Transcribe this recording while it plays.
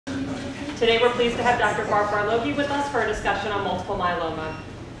Today we're pleased to have Dr. Bart Barlogie with us for a discussion on multiple myeloma.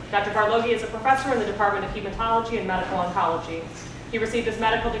 Dr. Barlogie is a professor in the Department of Hematology and Medical Oncology. He received his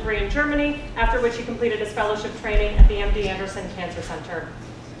medical degree in Germany, after which he completed his fellowship training at the MD Anderson Cancer Center.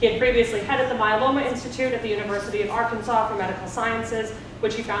 He had previously headed the Myeloma Institute at the University of Arkansas for Medical Sciences,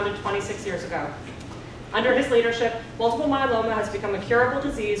 which he founded 26 years ago. Under his leadership, multiple myeloma has become a curable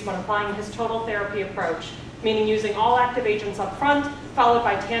disease when applying his total therapy approach, meaning using all active agents up front, followed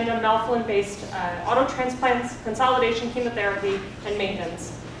by tandem melphalan-based autotransplants, consolidation chemotherapy, and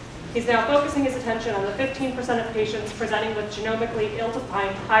maintenance. He's now focusing his attention on the 15% of patients presenting with genomically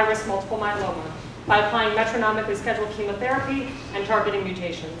ill-defined high-risk multiple myeloma by applying metronomically scheduled chemotherapy and targeting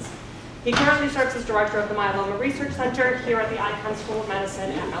mutations. He currently serves as director of the Myeloma Research Center here at the Icahn School of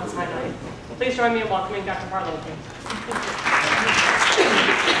Medicine at Mount Sinai. Please join me in welcoming Dr. Barlogie.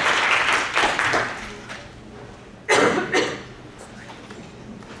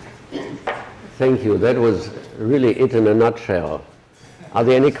 Thank you. That was really it in a nutshell. Are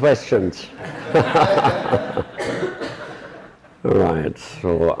there any questions? All right,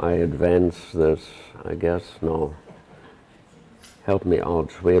 so I advance this, I guess. No. Help me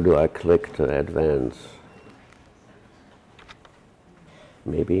out. Where do I click to advance?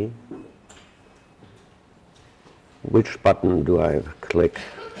 Maybe? Which button do I click?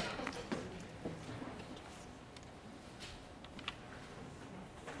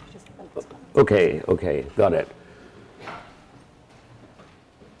 Okay, got it.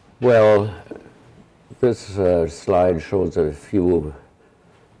 Well, this slide shows a few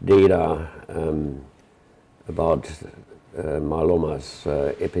data about myeloma's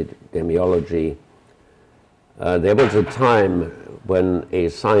epidemiology. There was a time when a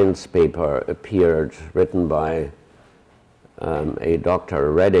science paper appeared written by a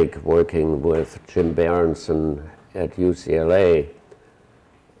Dr. Reddick working with Jim Berenson at UCLA.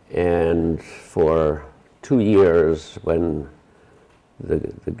 And for 2 years, when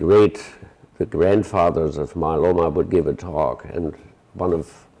the grandfathers of myeloma would give a talk, and one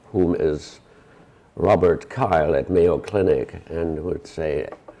of whom is Robert Kyle at Mayo Clinic, and would say,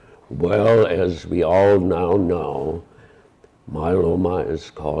 well, as we all now know, myeloma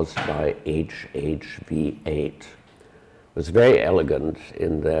is caused by HHV8. It was very elegant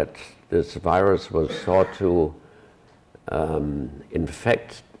in that this virus was thought to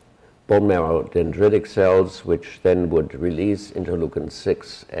infect bone marrow dendritic cells, which then would release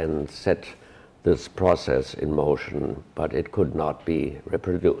interleukin-6 and set this process in motion, but it could not be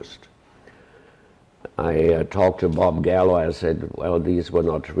reproduced. I talked to Bob Gallo. I said, well, these were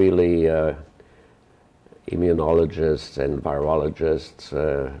not really immunologists and virologists.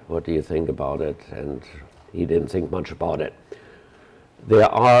 What do you think about it? And he didn't think much about it. There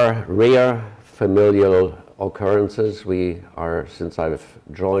are rare familial occurrences. Since I've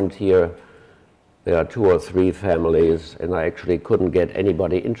joined here, there are 2 or 3 families, and I actually couldn't get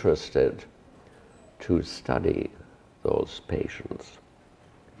anybody interested to study those patients.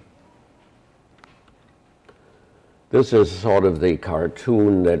 This is sort of the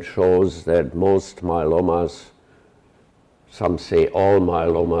cartoon that shows that most myelomas, some say all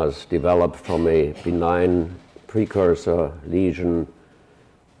myelomas, develop from a benign precursor lesion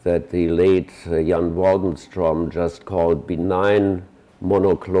that the late Jan Waldenstrom just called benign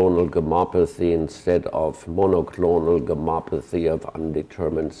monoclonal gammopathy instead of monoclonal gammopathy of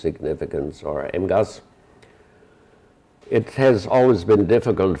undetermined significance, or MGUS. It has always been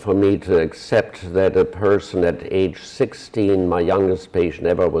difficult for me to accept that a person at age 16, my youngest patient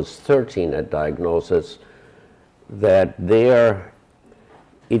ever was 13 at diagnosis, that their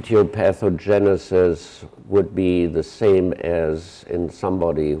etiopathogenesis would be the same as in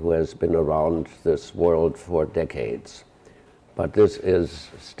somebody who has been around this world for decades. But this is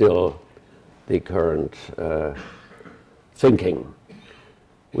still the current thinking.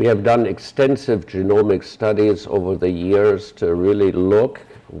 We have done extensive genomic studies over the years to really look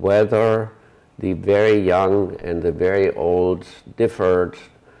whether the very young and the very old differed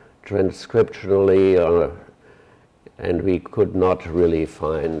transcriptionally, and we could not really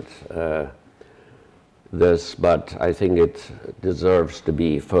find this, but I think it deserves to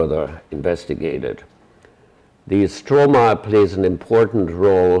be further investigated. The stroma plays an important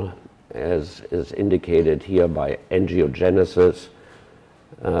role, as is indicated here by angiogenesis.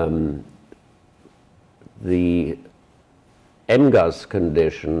 The MGUS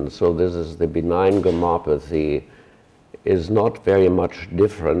condition, so this is the benign gammopathy, is not very much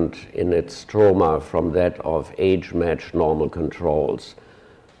different in its stroma from that of age-matched normal controls,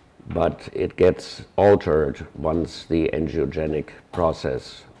 but it gets altered once the angiogenic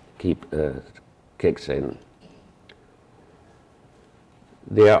process kicks in.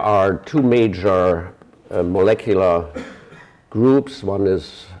 There are two major molecular groups. One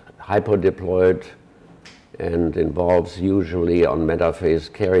is hypodiploid and involves usually on metaphase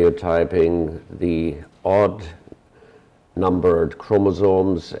karyotyping the odd numbered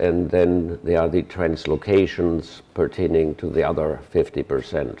chromosomes, and then there are the translocations pertaining to the other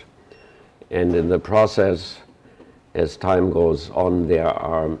 50%. And in the process, as time goes on, there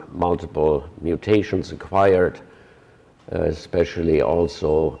are multiple mutations acquired, especially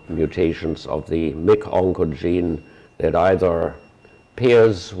also mutations of the MYC oncogene that either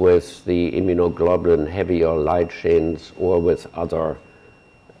pairs with the immunoglobulin heavier light chains or with other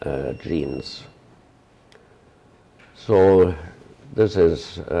genes. So this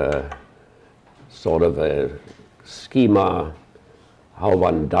is sort of a schema how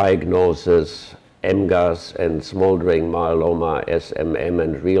one diagnoses MGUS and smoldering myeloma, SMM,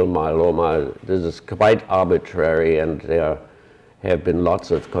 and real myeloma. This is quite arbitrary, and there have been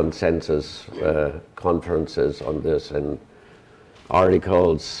lots of consensus conferences on this and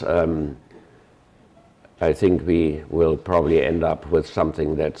articles. I think we will probably end up with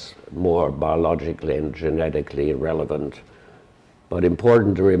something that's more biologically and genetically relevant. But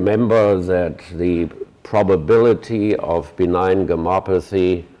important to remember that the probability of benign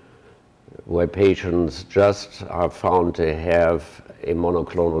gammopathy, where patients just are found to have a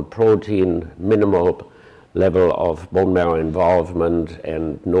monoclonal protein, minimal level of bone marrow involvement,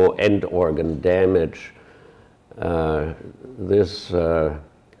 and no end organ damage, this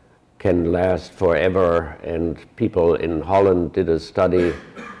can last forever. And people in Holland did a study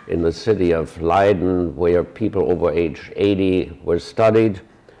in the city of Leiden where people over age 80 were studied,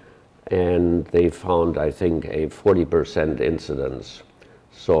 and they found, I think, a 40% incidence.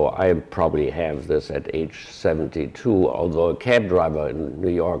 So I probably have this at age 72, although a cab driver in New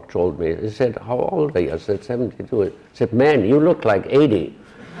York told me, he said, "How old are you?" I said, 72. He said, "Man, you look like 80.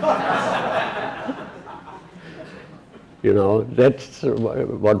 You know, that's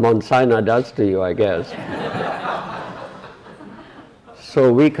what Mount Sinai does to you, I guess.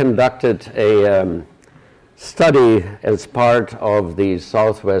 So we conducted a study as part of the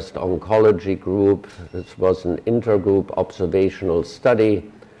Southwest Oncology group. This was an intergroup observational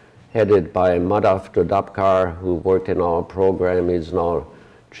study headed by Madhav Dodapkar, who worked in our program. He's now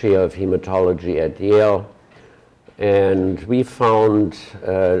chair of hematology at Yale. And we found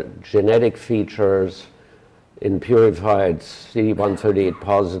genetic features in purified CD138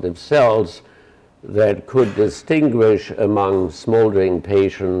 positive cells that could distinguish among smoldering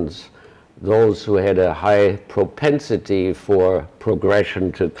patients those who had a high propensity for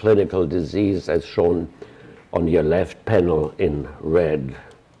progression to clinical disease, as shown on your left panel in red.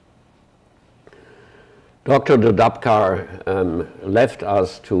 Dr. Dodapkar left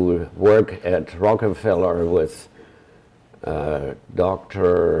us to work at Rockefeller with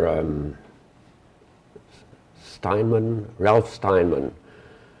Dr. Ralph Steinman,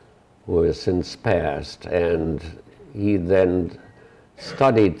 who has since passed, and he then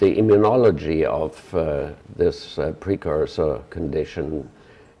studied the immunology of this precursor condition.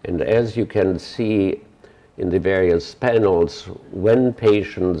 And as you can see in the various panels, when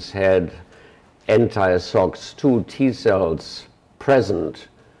patients had anti-SOX2 T cells present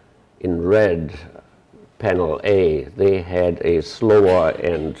in red, panel A, they had a slower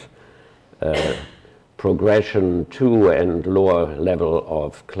and progression to and lower level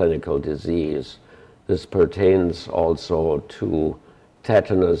of clinical disease. This pertains also to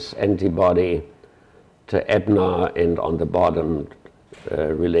tetanus antibody, to Ebna, and on the bottom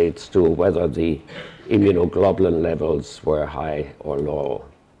relates to whether the immunoglobulin levels were high or low.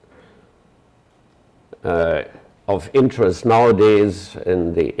 Of interest nowadays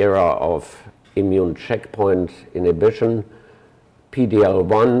in the era of immune checkpoint inhibition,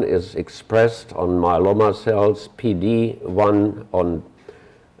 PD-L1 is expressed on myeloma cells, PD-1 on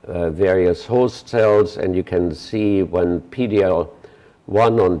various host cells, and you can see when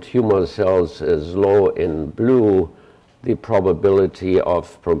PD-L1 on tumor cells is low in blue, the probability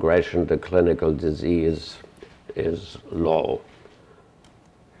of progression to clinical disease is low.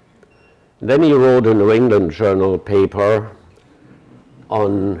 Then he wrote a New England Journal paper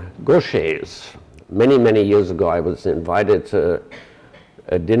on Gaucher's. Many, many years ago, I was invited to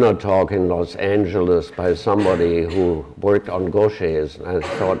a dinner talk in Los Angeles by somebody who worked on Gaucher's, and I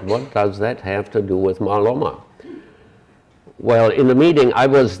thought, what does that have to do with myeloma? Well, in the meeting, I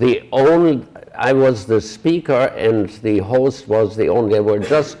was the speaker, and the host was the only. There were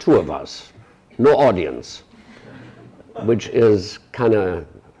just two of us, no audience, which is kind of,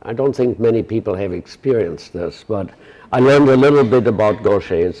 I don't think many people have experienced this, but I learned a little bit about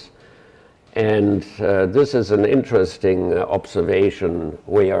Gaucher's. And this is an interesting observation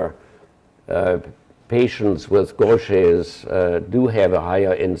where patients with Gaucher's do have a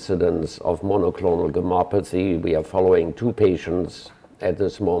higher incidence of monoclonal gammopathy. We are following 2 patients at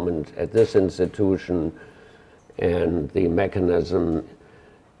this moment at this institution, and the mechanism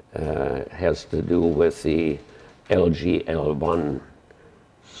has to do with the LGL1.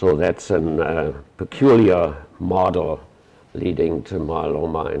 So that's a peculiar model leading to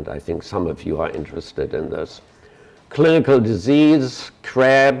myeloma, and I think some of you are interested in this. Clinical disease,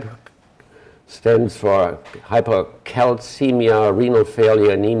 CRAB, stands for hypercalcemia, renal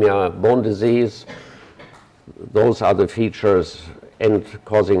failure, anemia, bone disease. Those are the features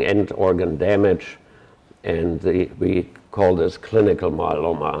causing end organ damage, and we call this clinical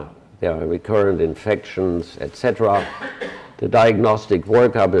myeloma. There are recurrent infections, etc. The diagnostic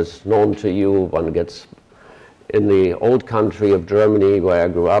workup is known to you. One gets, in the old country of Germany where I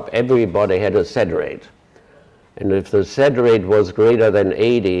grew up, everybody had a SED rate. And if the SED rate was greater than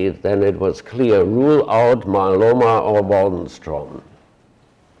 80, then it was clear, rule out myeloma or Waldenstrom.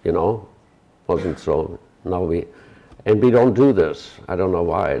 You know, wasn't so. Now we don't do this. I don't know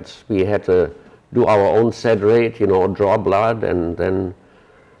why. We had to do our own SED rate, you know, draw blood and then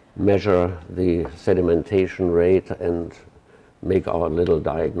measure the sedimentation rate and make our little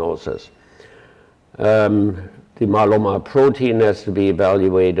diagnosis. The myeloma protein has to be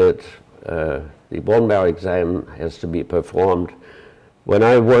evaluated. The bone marrow exam has to be performed. When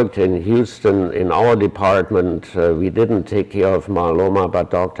I worked in Houston in our department, we didn't take care of myeloma, but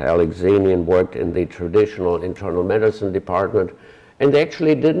Dr. Alexanian worked in the traditional internal medicine department, and they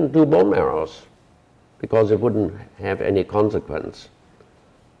actually didn't do bone marrows because it wouldn't have any consequence,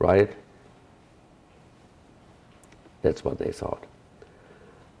 right? That's what they thought.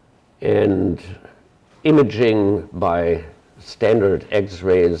 And imaging by standard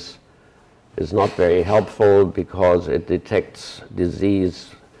X-rays is not very helpful because it detects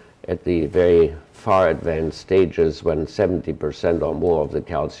disease at the very far advanced stages when 70% or more of the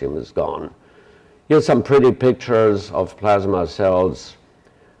calcium is gone. Here's some pretty pictures of plasma cells.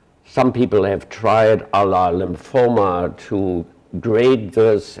 Some people have tried a la lymphoma to grade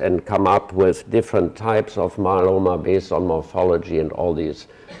this and come up with different types of myeloma based on morphology, and all these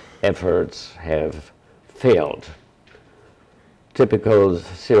efforts have failed. Typical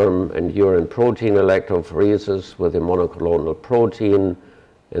serum and urine protein electrophoresis with a monoclonal protein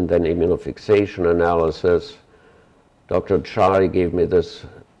and then immunofixation analysis. Dr. Charlie gave me this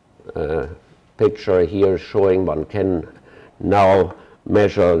picture here showing one can now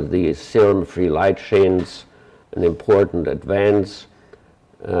measure the serum-free light chains, an important advance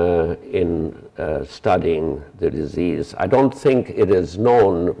in studying the disease. I don't think it is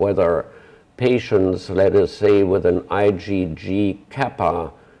known whether patients, let us say, with an IgG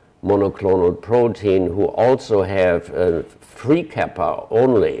kappa monoclonal protein who also have free kappa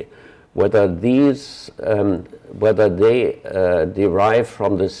only, whether they derive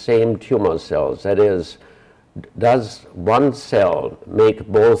from the same tumor cells. That is, does one cell make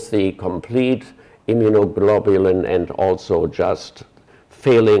both the complete immunoglobulin and also just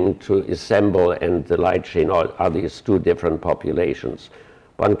failing to assemble and the light chain, or are these 2 different populations?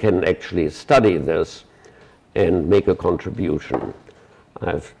 One can actually study this and make a contribution.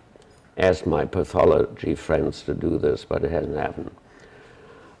 I've asked my pathology friends to do this, but it hasn't happened.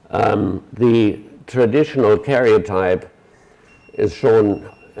 The traditional karyotype is shown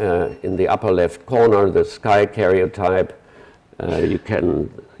in the upper left corner, the sky karyotype. You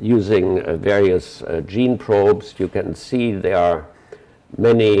can, using various gene probes, you can see there are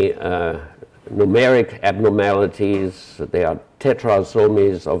many numeric abnormalities. There are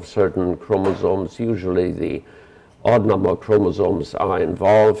tetrasomies of certain chromosomes. Usually the odd number chromosomes are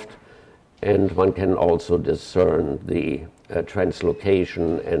involved, and one can also discern the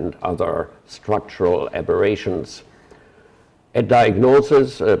translocation and other structural aberrations. At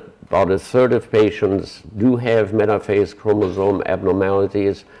diagnosis, about a third of patients do have metaphase chromosome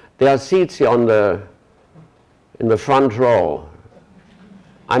abnormalities. There are seats here in the front row.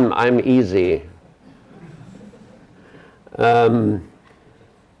 I'm easy. And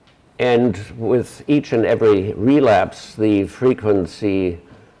with each and every relapse, the frequency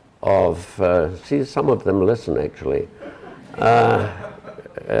of, see, some of them listen actually,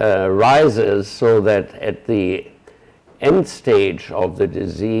 rises, so that at the end stage of the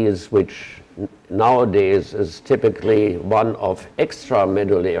disease, which nowadays is typically one of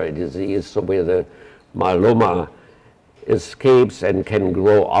extramedullary disease, so where the myeloma escapes and can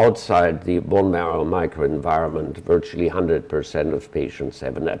grow outside the bone marrow microenvironment. Virtually 100% of patients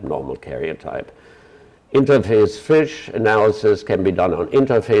have an abnormal karyotype. Interface FISH analysis can be done on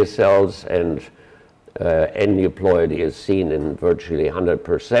interface cells, and aneuploidy is seen in virtually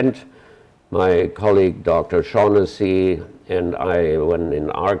 100%. My colleague, Dr. Shaughnessy, and I, when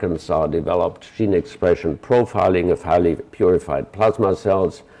in Arkansas, developed gene expression profiling of highly purified plasma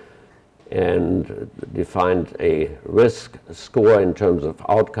cells and defined a risk score in terms of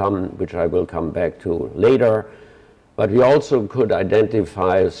outcome, which I will come back to later. But we also could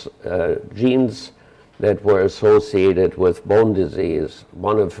identify genes that were associated with bone disease,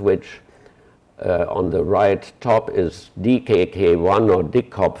 one of which on the right top is DKK1 or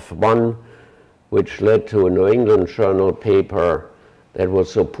DKOPF1, which led to a New England Journal paper that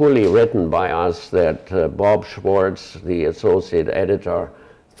was so poorly written by us that Bob Schwartz, the associate editor,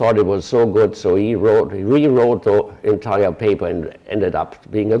 thought it was so good, so he rewrote the entire paper and ended up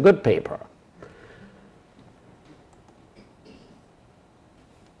being a good paper.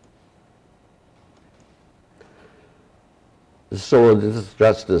 So this is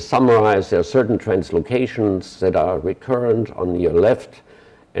just to summarize. There are certain translocations that are recurrent on your left,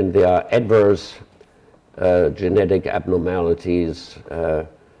 and there are adverse genetic abnormalities.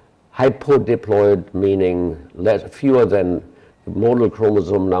 Hypodiploid, meaning fewer than the modal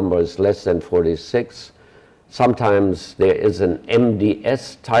chromosome number is less than 46. Sometimes there is an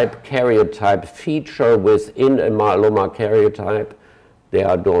MDS-type karyotype feature within a myeloma karyotype. They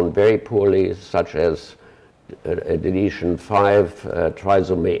are done very poorly, such as deletion 5,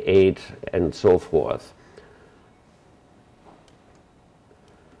 trisomy 8, and so forth.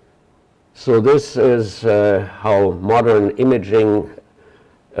 So this is how modern imaging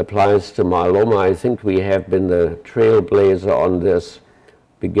applies to myeloma. I think we have been the trailblazer on this,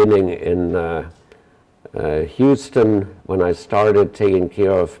 beginning in Houston. When I started taking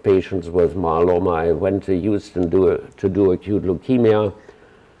care of patients with myeloma, I went to Houston to do acute leukemia.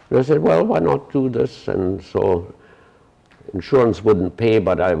 And I said, well, why not do this? And so insurance wouldn't pay,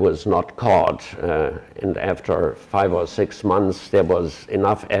 but I was not caught. And after 5 or 6 months, there was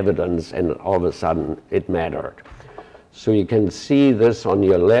enough evidence, and all of a sudden it mattered. So you can see this on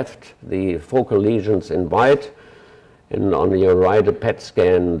your left, the focal lesions in white, and on your right, a PET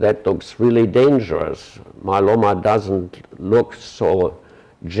scan. That looks really dangerous. Myeloma doesn't look so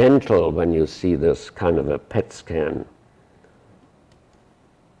gentle when you see this kind of a PET scan.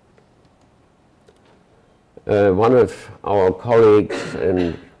 One of our colleagues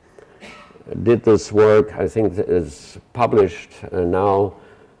did this work, I think is published now.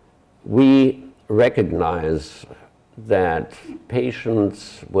 We recognize that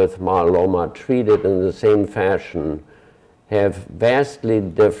patients with myeloma treated in the same fashion have vastly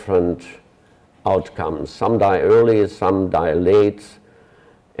different outcomes. Some die early, some die late,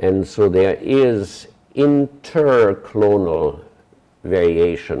 and so there is interclonal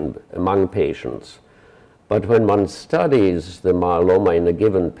variation among patients. But when one studies the myeloma in a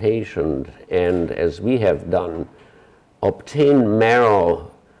given patient, and as we have done, obtain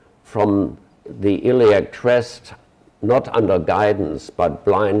marrow from the iliac crest, not under guidance, but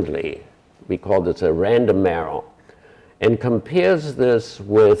blindly, we call this a random marrow, and compares this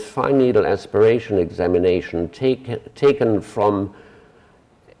with fine needle aspiration examination taken from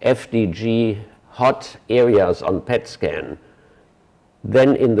FDG hot areas on PET scan,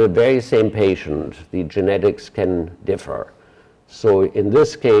 then in the very same patient, the genetics can differ. So in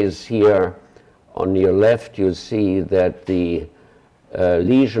this case here, on your left, you see that the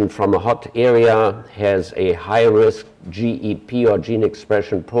lesion from a hot area has a high-risk GEP, or gene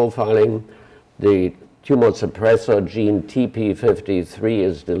expression profiling. The tumor suppressor gene TP53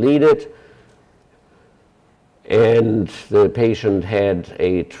 is deleted, and the patient had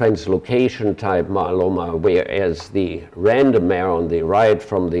a translocation type myeloma, whereas the random marrow on the right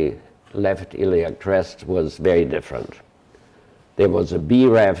from the left iliac crest was very different. There was a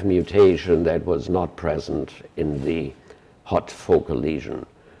BRAF mutation that was not present in the hot focal lesion.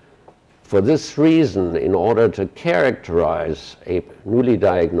 For this reason, in order to characterize a newly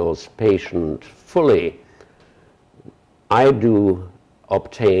diagnosed patient fully, I do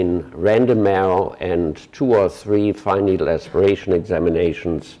obtain random marrow and 2 or 3 fine needle aspiration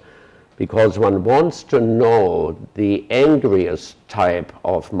examinations, because one wants to know the angriest type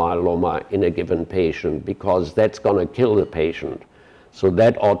of myeloma in a given patient, because that's going to kill the patient. So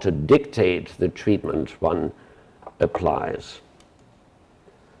that ought to dictate the treatment one applies.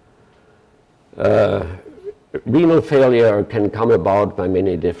 Renal failure can come about by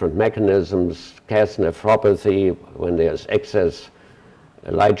many different mechanisms. Cas nephropathy, when there's excess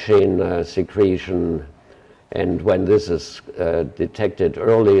light chain secretion, and when this is detected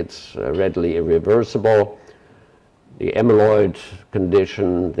early, it's readily irreversible. the amyloid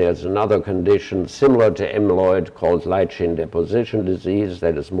condition. There's another condition similar to amyloid called light chain deposition disease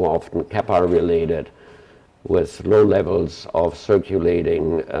that is more often kappa related, with low levels of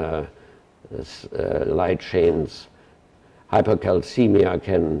circulating light chains. Hypercalcemia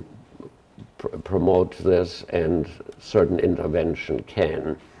can promote this, and certain intervention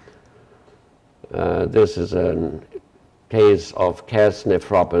can. This is a case of Cas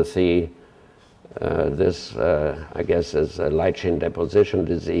nephropathy. This, I guess, is a light chain deposition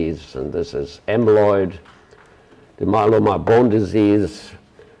disease, and this is amyloid. The myeloma bone disease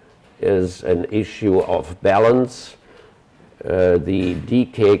is an issue of balance. The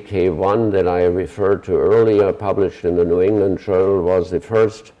DKK1 that I referred to earlier, published in the New England Journal, was the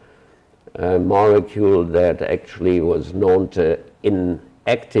first molecule that actually was known to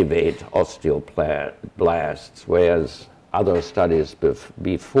inactivate osteoblasts, whereas other studies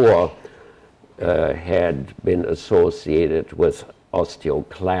before had been associated with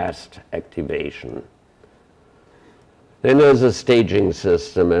osteoclast activation. Then there's a staging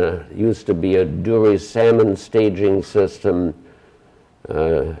system. It used to be a Dury Salmon staging system.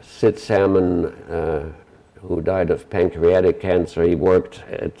 Sid Salmon, who died of pancreatic cancer, he worked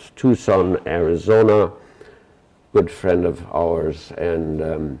at Tucson, Arizona, good friend of ours,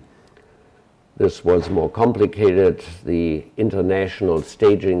 and this was more complicated. The international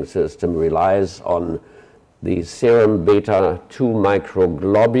staging system relies on the serum beta-2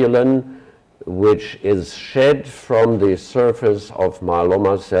 microglobulin, which is shed from the surface of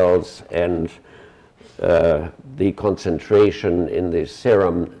myeloma cells, and the concentration in the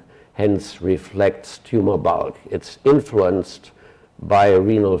serum hence reflects tumor bulk. It's influenced by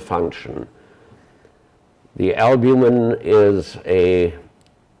renal function. The albumin is a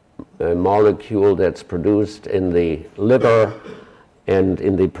molecule that's produced in the liver, and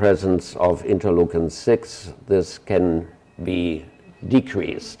in the presence of interleukin-6, this can be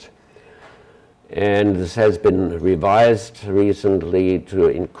decreased. And this has been revised recently to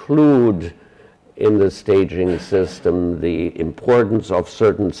include in the staging system the importance of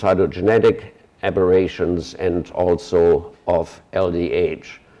certain cytogenetic aberrations and also of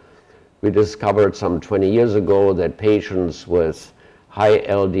LDH. We discovered some 20 years ago that patients with high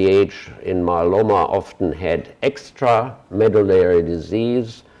LDH in myeloma often had extramedullary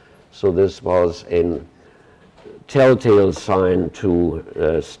disease, so this was a telltale sign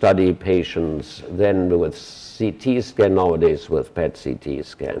to study patients then with CT scan, nowadays with PET-CT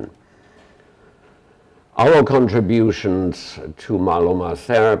scan. Our contributions to myeloma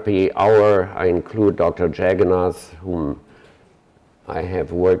therapy, I include Dr. Jagannath, whom I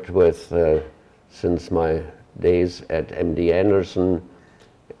have worked with since my days at MD Anderson,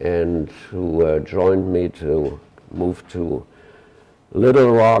 and who joined me to move to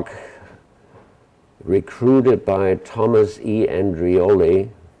Little Rock, recruited by Thomas E. Andrioli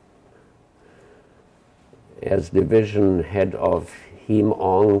as division head of Hem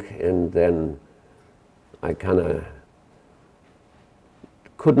Onc, and then I kind of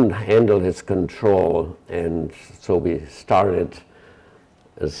couldn't handle his control, and so we started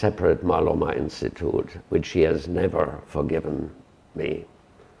a separate myeloma institute, which he has never forgiven me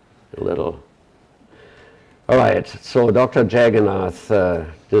a little. All right, so Dr. Jagannath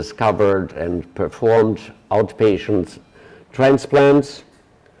discovered and performed outpatient transplants.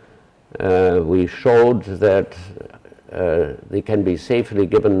 We showed that they can be safely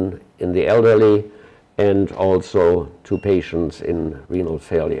given in the elderly and also to patients in renal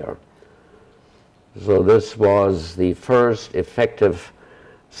failure. So this was the first effective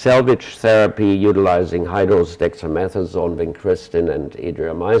salvage therapy utilizing high-dose dexamethasone, vincristine, and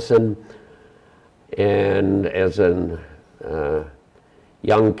adriamycin. And as a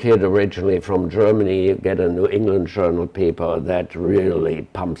young kid originally from Germany, you get a New England Journal paper that really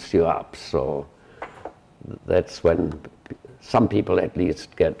pumps you up. So that's when some people at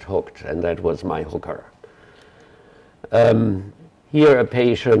least get hooked, and that was my hooker. Here a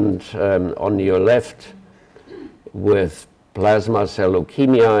patient on your left with plasma cell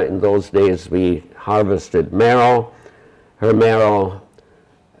leukemia. In those days we harvested marrow. Her marrow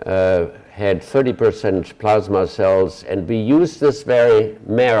had 30% plasma cells, and we used this very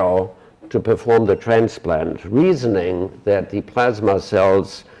marrow to perform the transplant, reasoning that the plasma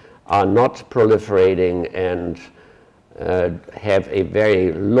cells are not proliferating and have a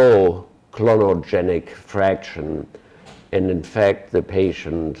very low clonogenic fraction. And in fact, the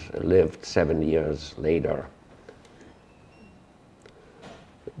patient lived 7 years later.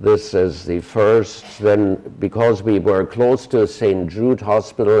 This is the first. Then, because we were close to St. Jude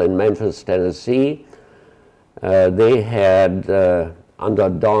Hospital in Memphis, Tennessee, they had, under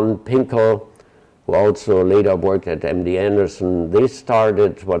Don Pinkel, who also later worked at MD Anderson, they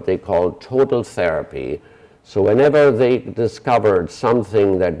started what they call total therapy. So whenever they discovered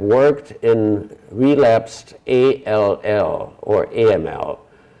something that worked in relapsed ALL or AML,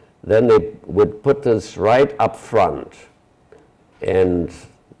 then they would put this right up front. And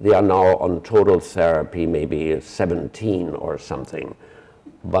they are now on total therapy, maybe 17 or something.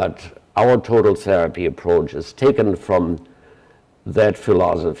 But our total therapy approach is taken from that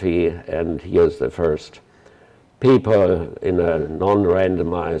philosophy, and here's the first paper in a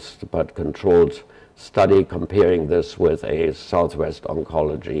non-randomized but controlled study comparing this with a Southwest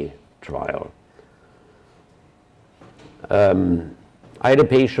Oncology trial. I had a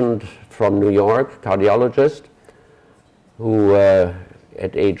patient from New York, cardiologist, who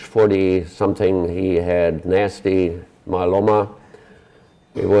at age 40-something, he had nasty myeloma.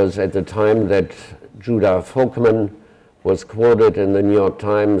 It was at the time that Judah Folkman was quoted in the New York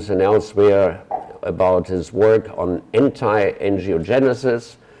Times and elsewhere about his work on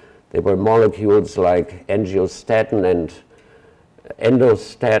anti-angiogenesis. There were molecules like angiostatin and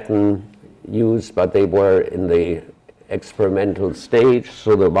endostatin used, but they were in the experimental stage.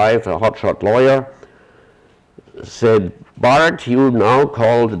 So the wife, a hotshot lawyer, said, "Bart, you now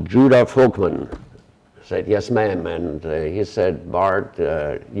called Judah Folkman." I said, "Yes, ma'am." And he said, "Bart,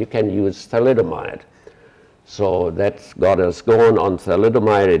 you can use thalidomide." So that got us going on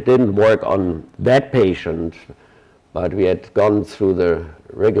thalidomide. It didn't work on that patient, but we had gone through the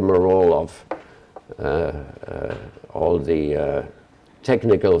rigmarole of all the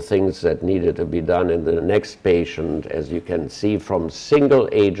technical things that needed to be done in the next patient, as you can see from single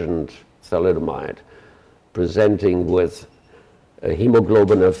agent thalidomide, presenting with a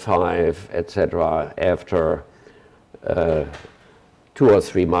hemoglobin of 5, etc. After 2 or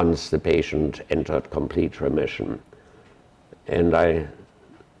 3 months, the patient entered complete remission. And I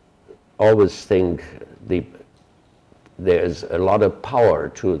always think there's a lot of power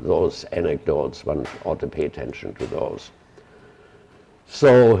to those anecdotes. One ought to pay attention to those.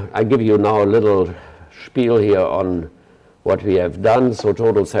 So I give you now a little spiel here on what we have done. So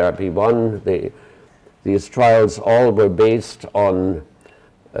Total Therapy 1, these trials all were based on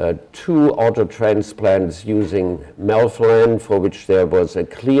 2 autotransplants using melphalan, for which there was a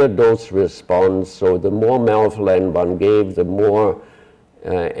clear dose response. So the more melphalan one gave, the more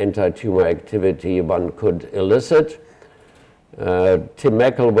anti-tumor activity one could elicit. Tim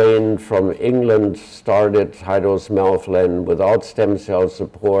McElwain from England started high-dose melphalan without stem cell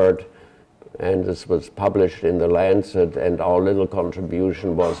support, and this was published in The Lancet, and our little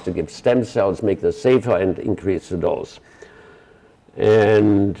contribution was to give stem cells, make this safer, and increase the dose.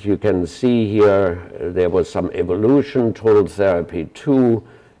 And you can see here there was some evolution. Total Therapy 2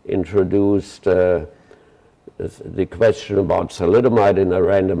 introduced the question about thalidomide in a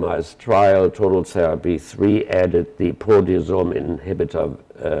randomized trial. Total Therapy 3 added the proteasome inhibitor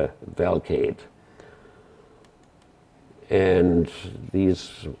Velcade. And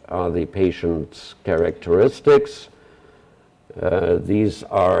these are the patient's characteristics. These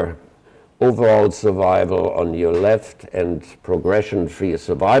are overall survival on your left and progression-free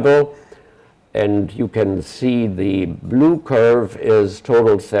survival. And you can see the blue curve is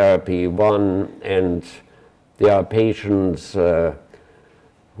Total Therapy 1, and there are patients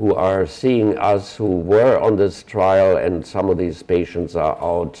who are seeing us who were on this trial, and some of these patients are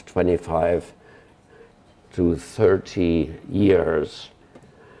out 25 to 30 years,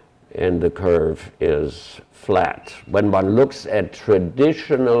 and the curve is flat. When one looks at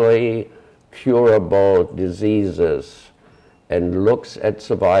traditionally curable diseases and looks at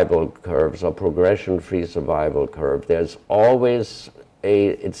survival curves or progression-free survival curve, there's always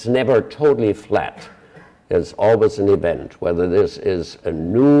it's never totally flat. There's always an event, whether this is a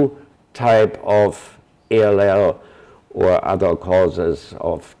new type of ALL or other causes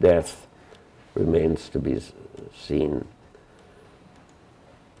of death remains to be seen.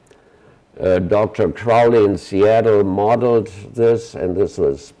 Dr. Crowley in Seattle modeled this, and this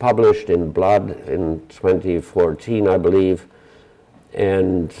was published in Blood in 2014, I believe.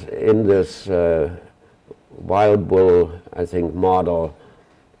 And in this wild bull, I think, model,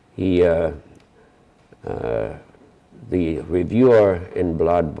 he the reviewer in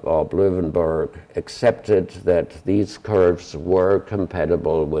Blood, Bob Löwenberg, accepted that these curves were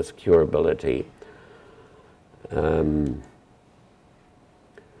compatible with curability.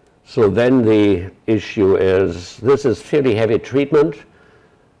 So then the issue is, this is fairly heavy treatment.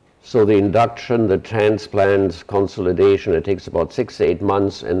 So the induction, the transplant, consolidation, it takes about 6 to 8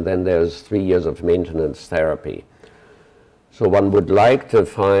 months, and then there's 3 years of maintenance therapy. So one would like to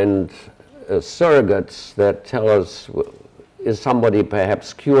find surrogates that tell us is somebody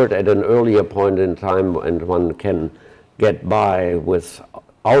perhaps cured at an earlier point in time and one can get by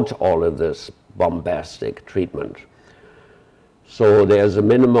without all of this bombastic treatment. So there's a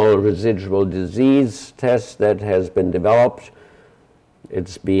minimal residual disease test that has been developed.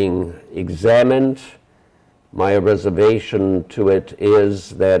 It's being examined. My reservation to it is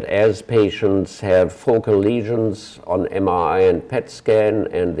that as patients have focal lesions on MRI and PET scan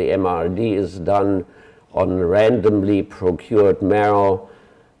and the MRD is done on randomly procured marrow,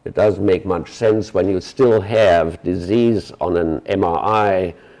 it doesn't make much sense when you still have disease on an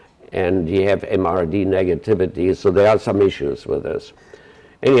MRI and you have MRD negativity, so there are some issues with this.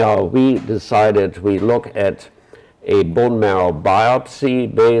 Anyhow, we decided we look at a bone marrow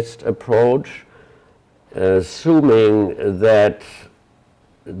biopsy-based approach, assuming that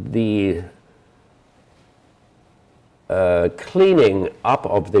the cleaning up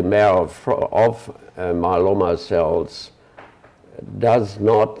of the marrow of myeloma cells does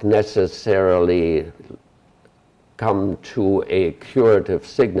not necessarily come to a curative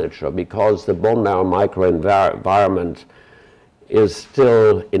signature, because the bone marrow microenvironment is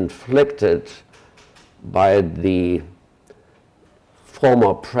still inflicted by the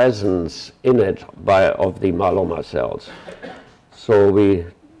former presence in it of the myeloma cells. So we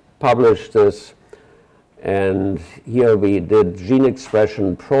published this, and here we did gene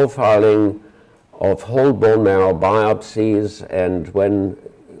expression profiling of whole bone marrow biopsies, and when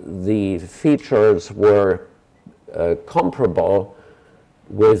the features were comparable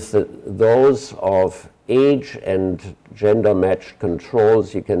with those of age and gender matched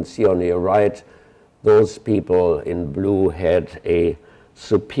controls, you can see on your right, those people in blue had a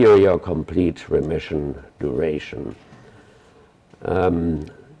superior complete remission duration.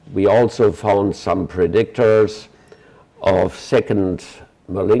 We also found some predictors of second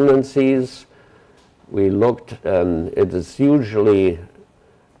malignancies. We looked, it is usually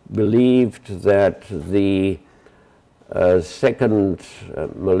believed that the second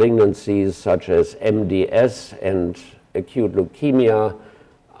malignancies such as MDS and acute leukemia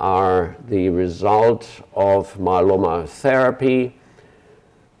are the result of myeloma therapy.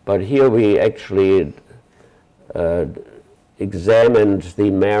 But here we actually examined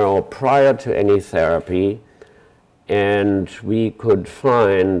the marrow prior to any therapy, and we could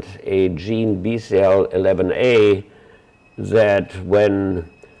find a gene BCL11A that, when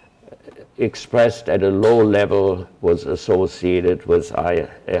expressed at a low level, was associated with a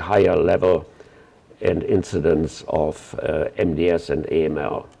higher level and incidence of MDS and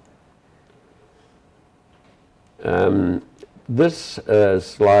AML. This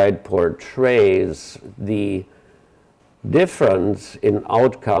slide portrays the difference in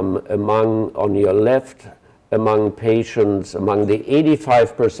outcome among, on your left, among patients, among the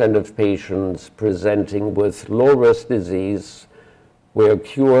 85% of patients presenting with low-risk disease where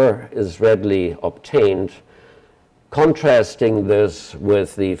cure is readily obtained, contrasting this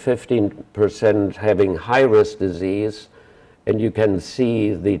with the 15% having high-risk disease, and you can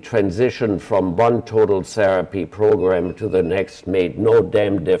see the transition from one total therapy program to the next made no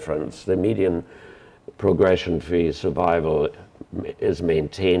damn difference. The median progression-free survival is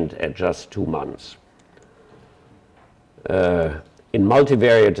maintained at just 2 months. In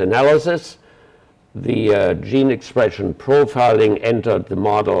multivariate analysis, the gene expression profiling entered the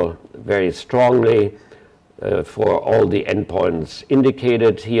model very strongly for all the endpoints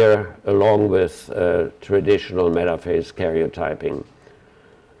indicated here, along with traditional metaphase karyotyping.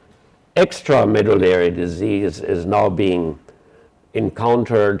 Extramedullary disease is now being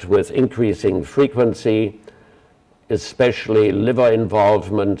encountered with increasing frequency, especially liver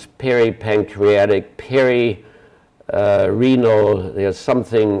involvement, peripancreatic, renal. There's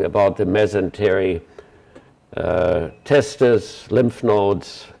something about the mesentery, testis, lymph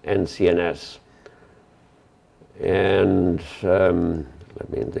nodes, and CNS. And let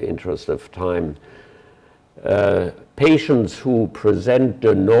me, in the interest of time, patients who present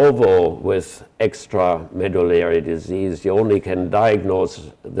de novo with extramedullary disease, you only can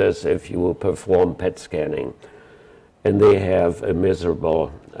diagnose this if you perform PET scanning, and they have a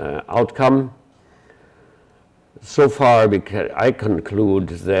miserable outcome. So far, I conclude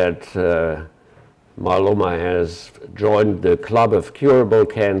that myeloma has joined the club of curable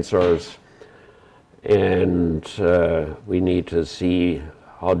cancers, and we need to see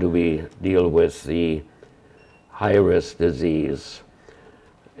how do we deal with the high-risk disease.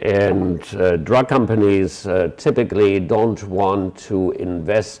 And drug companies typically don't want to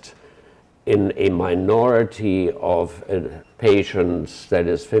invest in a minority of patients, that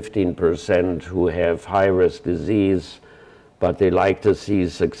is 15%, who have high-risk disease, but they like to see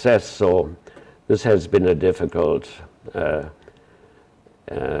success. So this has been a difficult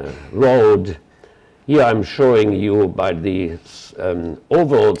road. Here I'm showing you by the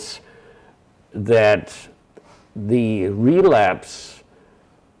ovals that the relapse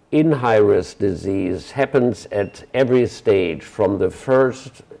in high-risk disease happens at every stage, from the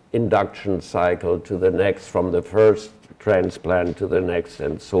first induction cycle to the next, from the first transplant to the next,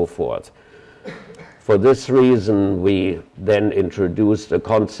 and so forth. For this reason, we then introduced the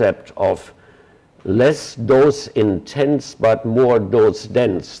concept of less dose-intense but more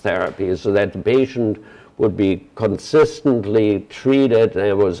dose-dense therapy, so that the patient would be consistently treated.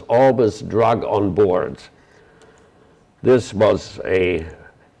 There was always drug on board. This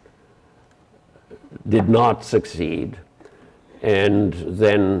did not succeed. And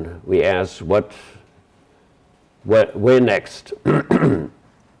then we asked, where next?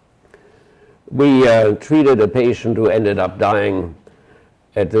 We treated a patient who ended up dying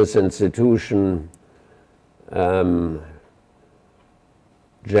at this institution,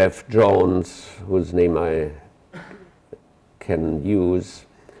 Jeff Jones, whose name I can use.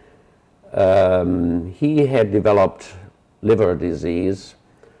 He had developed liver disease,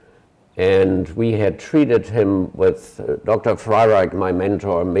 and we had treated him with Dr. Freireich, my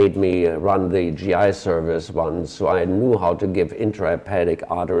mentor, made me run the GI service once, so I knew how to give intrahepatic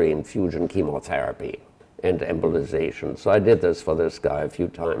artery infusion chemotherapy and embolization. So I did this for this guy a few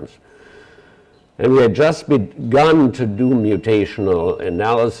times. And we had just begun to do mutational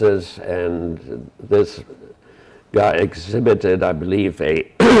analysis, and this guy exhibited, I believe, a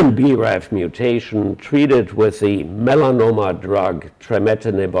BRAF mutation, treated with the melanoma drug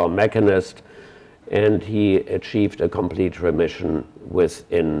trametinib or Mekinist, and he achieved a complete remission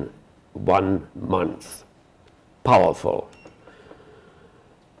within 1 month. Powerful.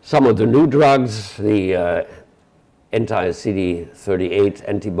 Some of the new drugs, the anti-CD38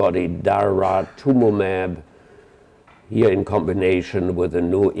 antibody daratumumab, here in combination with a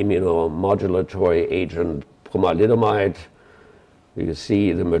new immunomodulatory agent pomalidomide. You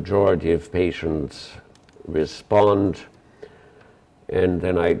see the majority of patients respond. And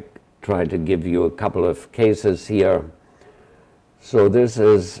then I try to give you a couple of cases here. So this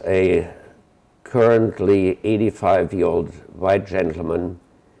is a currently 85-year-old white gentleman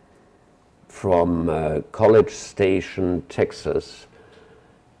from College Station, Texas.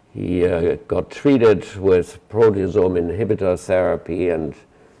 He got treated with proteasome inhibitor therapy, and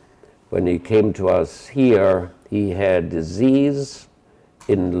when he came to us here, he had disease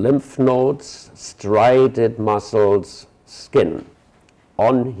in lymph nodes, striated muscles, skin,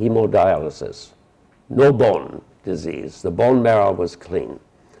 on hemodialysis. No bone disease. The bone marrow was clean.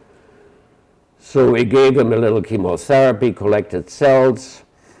 So we gave him a little chemotherapy, collected cells,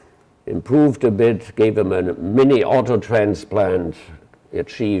 improved a bit, gave him a mini autotransplant,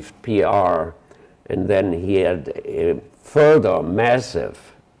 achieved PR, and then he had a further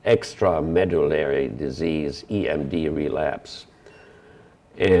massive extramedullary disease, EMD relapse.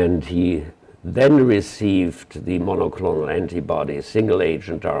 And he then received the monoclonal antibody single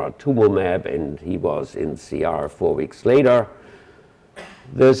agent daratumumab, and he was in CR 4 weeks later.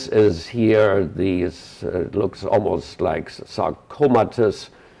 This is here, these looks almost like sarcomatous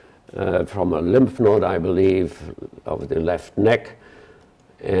from a lymph node, I believe, of the left neck.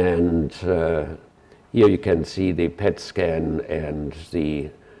 And here you can see the PET scan and the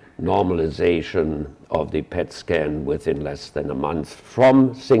normalization of the PET scan within less than a month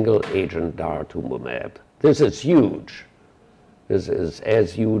from single agent daratumumab. This is huge. This is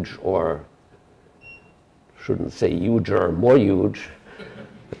as huge, or shouldn't say huger, more huge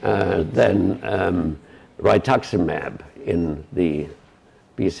than rituximab in the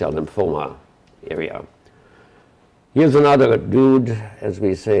B-cell lymphoma area. Here's another dude, as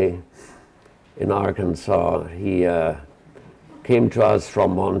we say in Arkansas. He came to us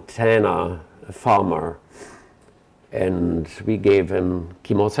from Montana, a farmer, and we gave him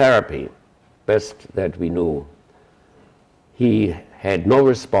chemotherapy, best that we knew. He had no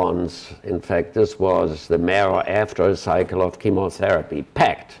response. In fact, this was the marrow after a cycle of chemotherapy,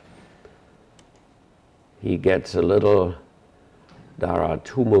 packed. He gets a little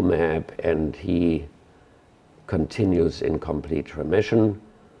daratumumab, and he continues in complete remission.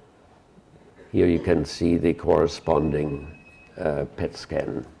 Here you can see the corresponding PET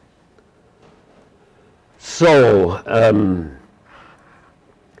scan. So,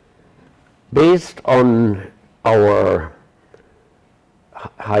 based on our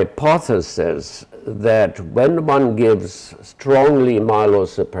hypothesis that when one gives strongly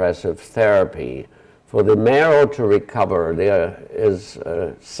myelosuppressive therapy, for the marrow to recover, there is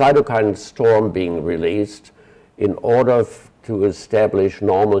a cytokine storm being released in order to establish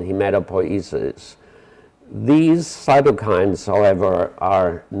normal hematopoiesis. These cytokines, however,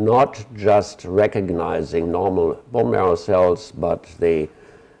 are not just recognizing normal bone marrow cells, but they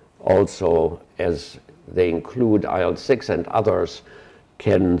also, as they include IL-6 and others,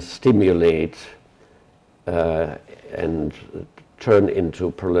 can stimulate and turn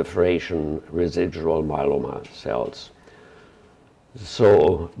into proliferation residual myeloma cells.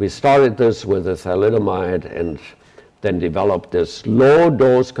 So we started this with a thalidomide and then developed this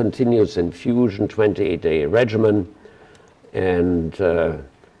low-dose continuous infusion 28-day regimen. And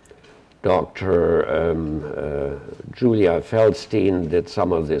Dr. Julia Feldstein did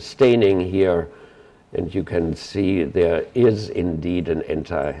some of the staining here. And you can see there is indeed an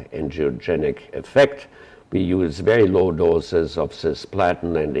anti-angiogenic effect. We use very low doses of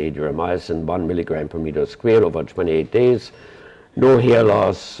cisplatin and adriamycin, 1 milligram per meter squared over 28 days. No hair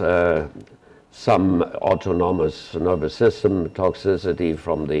loss, some autonomous nervous system toxicity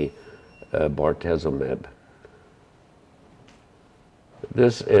from the bortezomib.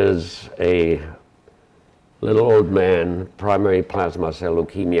 This is a little old man, primary plasma cell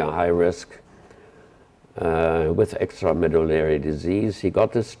leukemia, high risk, with extramedullary disease. He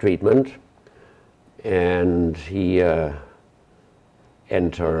got this treatment and he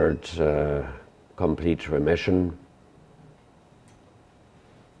entered complete remission.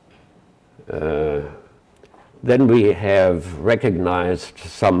 Then we have recognized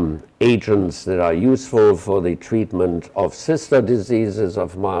some agents that are useful for the treatment of sister diseases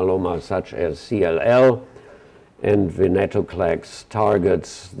of myeloma, such as CLL, and venetoclax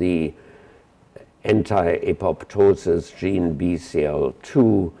targets the anti-apoptosis gene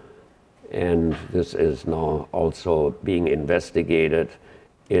BCL2, and this is now also being investigated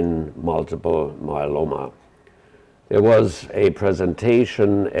in multiple myeloma. There was a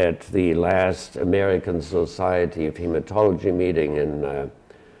presentation at the last American Society of Hematology meeting in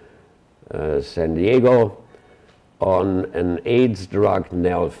San Diego on an AIDS drug,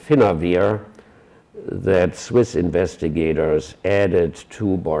 nalfinavir, that Swiss investigators added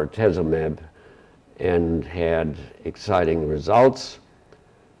to bortezomib and had exciting results.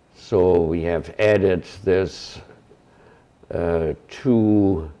 So we have added this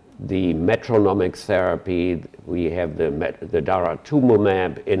to the metronomic therapy. We have the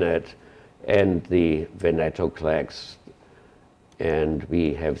daratumumab in it and the venetoclax, and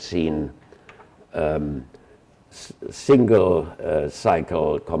we have seen single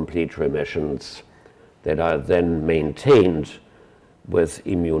cycle complete remissions that are then maintained with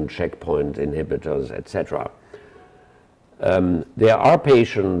immune checkpoint inhibitors, etc. There are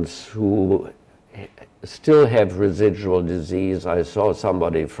patients who still have residual disease. I saw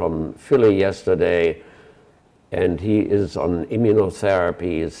somebody from Philly yesterday, and he is on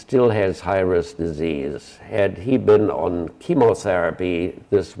immunotherapy, still has high-risk disease. Had he been on chemotherapy,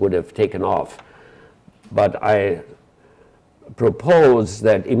 this would have taken off. But I propose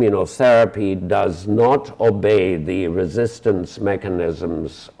that immunotherapy does not obey the resistance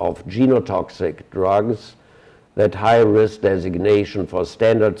mechanisms of genotoxic drugs, that high-risk designation for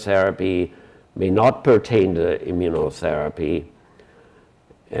standard therapy may not pertain to immunotherapy,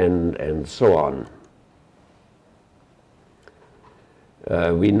 and so on.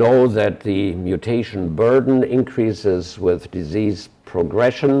 We know that the mutation burden increases with disease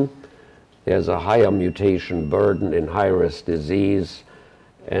progression. There's a higher mutation burden in high-risk disease,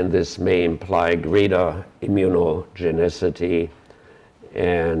 and this may imply greater immunogenicity,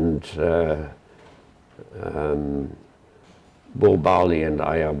 and Bo Barley and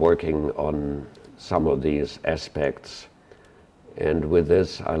I are working on some of these aspects. And with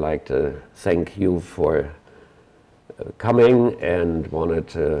this, I'd like to thank you for coming, and wanted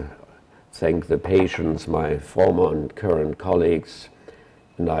to thank the patients, my former and current colleagues.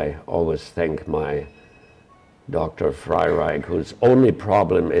 And I always thank my Dr. Freireich, whose only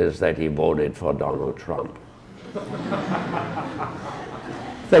problem is that he voted for Donald Trump.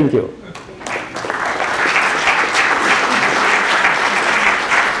 Thank you.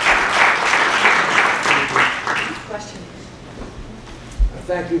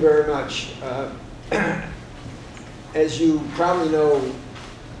 Thank you very much. As you probably know,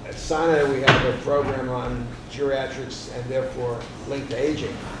 at Sinai we have a program on geriatrics and therefore linked to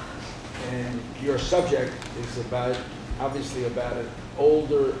aging. And your subject is about, obviously about an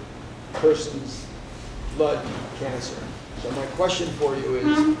older person's blood cancer. So my question for you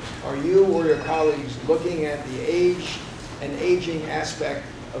is, are you or your colleagues looking at the age and aging aspect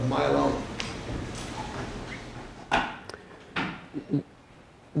of myeloma?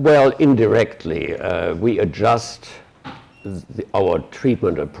 Well, indirectly, we adjust our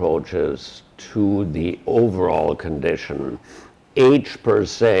treatment approaches to the overall condition. Age per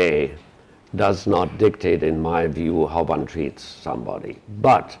se does not dictate, in my view, how one treats somebody.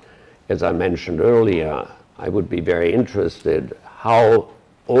 But, as I mentioned earlier, I would be very interested how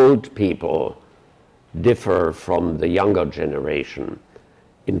old people differ from the younger generation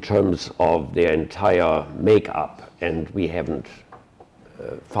in terms of their entire makeup. And we haven't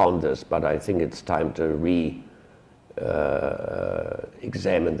found this, but I think it's time to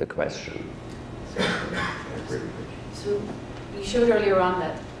examine the question. So you showed earlier on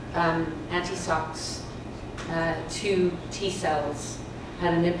that anti-SOX to T cells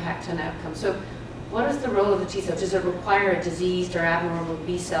had an impact on outcome. So what is the role of the T cell? Does it require a diseased or abnormal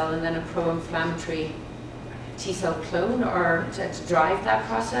B cell and then a pro-inflammatory T cell clone, or to drive that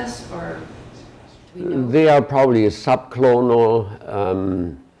process, or do we know? They are probably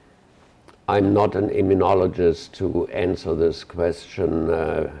subclonal. I'm not an immunologist to answer this question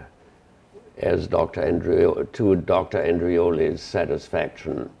as to Dr. Andreoli's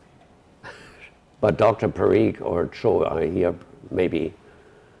satisfaction. But Dr. Parikh or Cho are here, maybe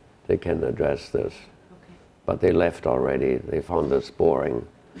they can address this. Okay. But they left already. They found this boring.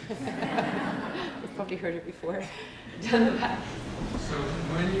 You've probably heard it before. So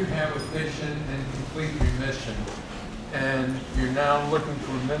when you have a patient in complete remission and you're now looking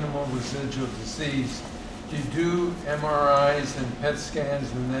for minimal residual disease, do you do MRIs and PET scans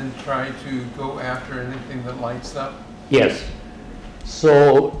and then try to go after anything that lights up? Yes.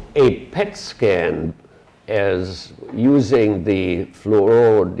 So a PET scan, as using the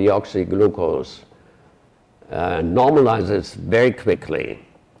fluorodeoxyglucose, normalizes very quickly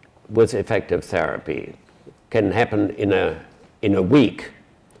with effective therapy. Can happen in a week.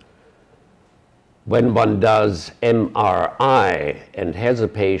 When one does MRI and has a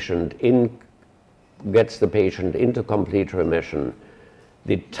patient gets the patient into complete remission,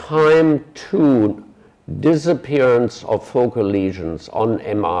 the time to disappearance of focal lesions on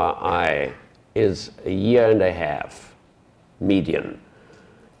MRI is 1.5 years, median.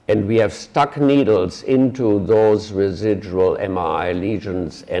 And we have stuck needles into those residual MRI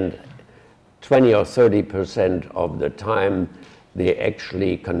lesions, and 20 or 30% of the time they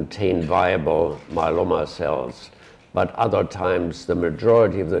actually contain viable myeloma cells. But other times, the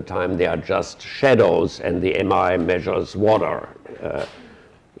majority of the time, they are just shadows and the MRI measures water.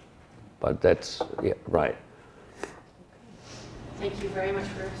 But that's right. Thank you very much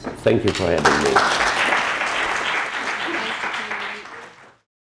for. Thank you for having me.